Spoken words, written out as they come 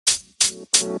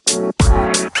Welcome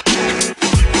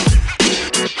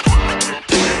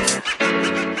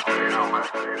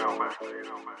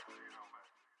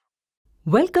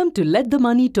to Let the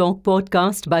Money Talk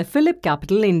podcast by Phillip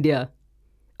Capital India,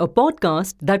 a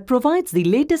podcast that provides the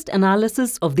latest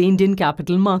analysis of the Indian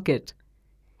capital market.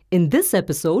 In this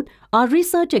episode, our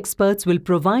research experts will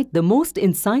provide the most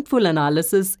insightful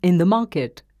analysis in the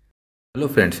market. Hello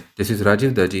friends, this is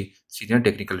Rajiv Daji, Senior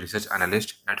Technical Research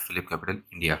Analyst at Phillip Capital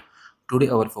India. Today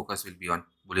our focus will be on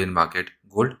bullion market,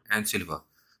 gold and silver.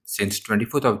 Since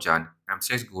 24th of Jan,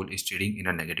 MCX gold is trading in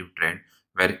a negative trend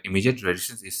where immediate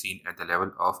resistance is seen at the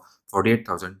level of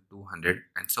 48,200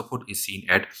 and support is seen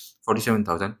at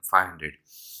 47,500.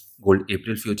 Gold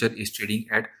April future is trading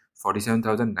at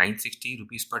 47,960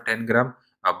 rupees per 10 gram,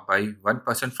 up by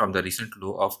 1% from the recent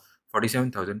low of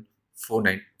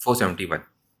 47,471.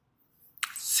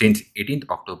 Since 18th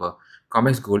October,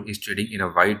 COMEX gold is trading in a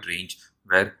wide range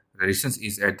where resistance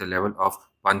is at the level of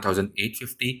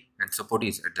 1,850 and support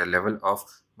is at the level of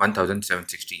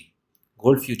 1,760.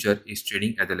 Gold future is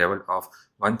trading at the level of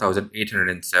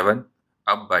 1,807,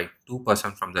 up by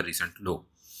 2% from the recent low.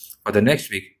 For the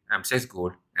next week, MCX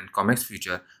gold and COMEX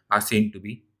future are seen to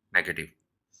be negative.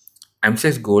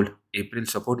 MCX gold April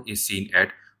support is seen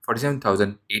at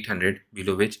 47,800,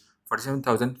 below which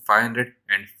 47,500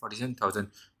 and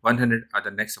 47,100 are the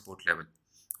next support level.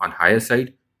 On higher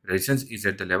side, resistance is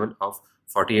at the level of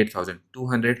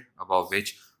 48,200, above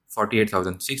which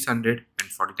 48,600 and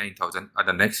 49,000 are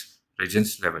the next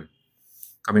resistance level.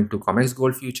 Coming to COMEX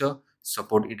gold future,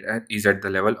 support is at the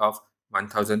level of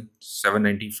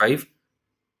 1,795.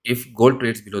 If gold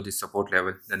trades below this support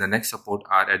level, then the next support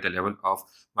are at the level of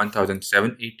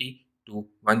 1,780 to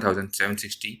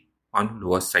 1,760 on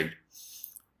lower side.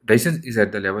 Resistance is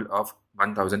at the level of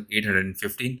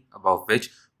 1,815, above which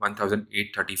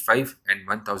 1,835 and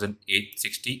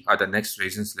 1,860 are the next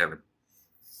resistance level.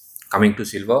 Coming to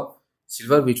silver,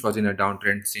 which was in a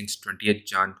downtrend since 20th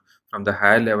Jan from the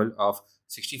higher level of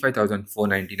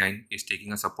 65,499 is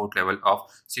taking a support level of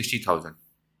 60,000.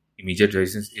 Immediate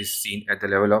resistance is seen at the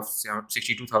level of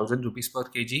 62,000 rupees per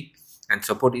kg and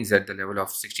support is at the level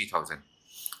of 60,000.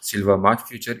 Silver March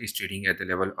future is trading at the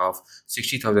level of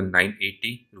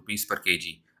 60,980 rupees per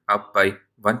kg, up by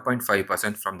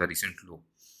 1.5% from the recent low.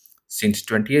 Since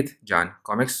 20th Jan,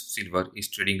 COMEX silver is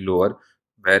trading lower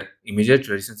where immediate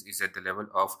resistance is at the level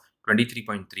of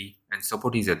 23.3 and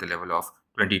support is at the level of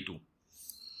 22.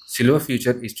 Silver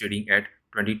future is trading at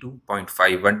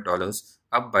 $22.51,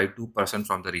 up by 2%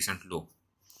 from the recent low.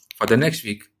 For the next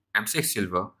week, MCX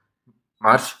silver,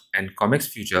 March and COMEX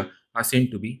future are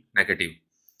seen to be negative.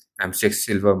 MCX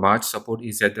silver March support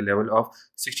is at the level of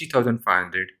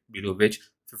 60,500, below which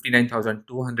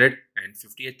 59,200 and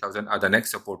 58,000 are the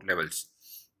next support levels.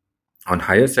 On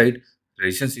higher side,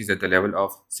 resistance is at the level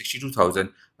of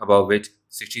 62,000, above which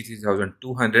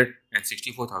 63,200 and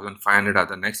 64,500 are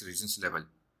the next resistance level.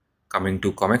 Coming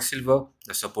to COMEX silver,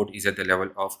 the support is at the level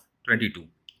of 22.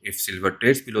 If silver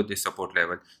trades below this support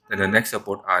level, then the next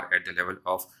support are at the level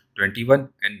of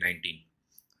 21 and 19.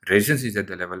 Resistance is at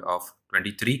the level of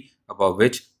 23, above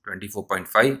which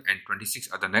 24.5 and 26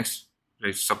 are the next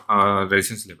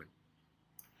resistance level.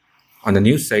 On the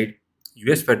news side,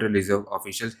 US Federal Reserve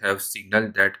officials have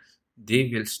signaled that they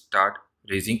will start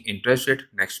raising interest rate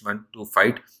next month to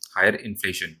fight higher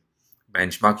inflation.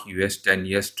 Benchmark US 10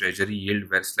 years Treasury yield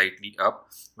were slightly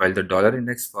up, while the dollar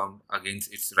index firmed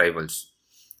against its rivals.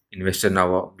 Investors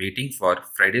now are waiting for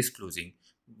Friday's closing.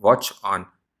 Watch on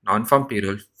non-farm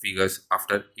payroll figures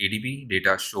after ADP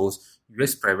data shows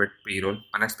US private payroll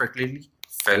unexpectedly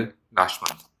fell last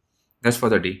month. That's for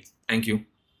the day. Thank you.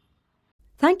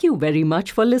 Thank you very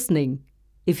much for listening.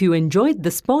 If you enjoyed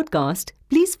this podcast,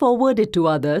 please forward it to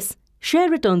others,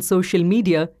 share it on social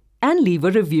media, and leave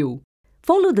a review.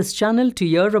 Follow this channel to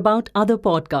hear about other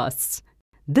podcasts.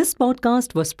 This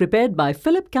podcast was prepared by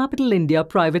Phillip Capital India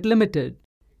Private Limited.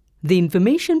 The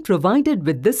information provided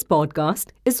with this podcast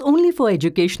is only for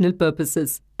educational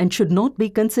purposes and should not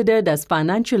be considered as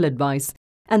financial advice,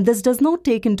 and this does not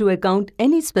take into account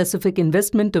any specific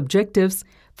investment objectives,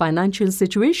 financial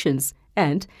situations,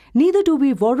 and neither do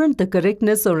we warrant the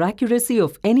correctness or accuracy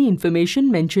of any information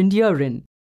mentioned herein.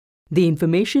 The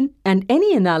information and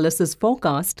any analysis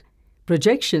forecast,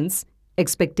 projections,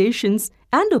 expectations,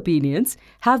 and opinions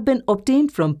have been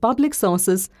obtained from public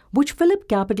sources which Phillip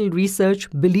Capital Research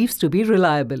believes to be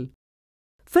reliable.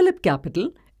 Phillip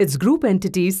Capital, its group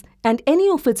entities, and any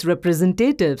of its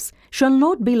representatives shall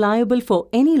not be liable for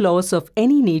any loss of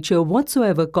any nature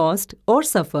whatsoever caused or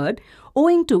suffered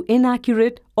owing to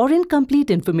inaccurate or incomplete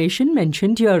information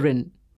mentioned herein.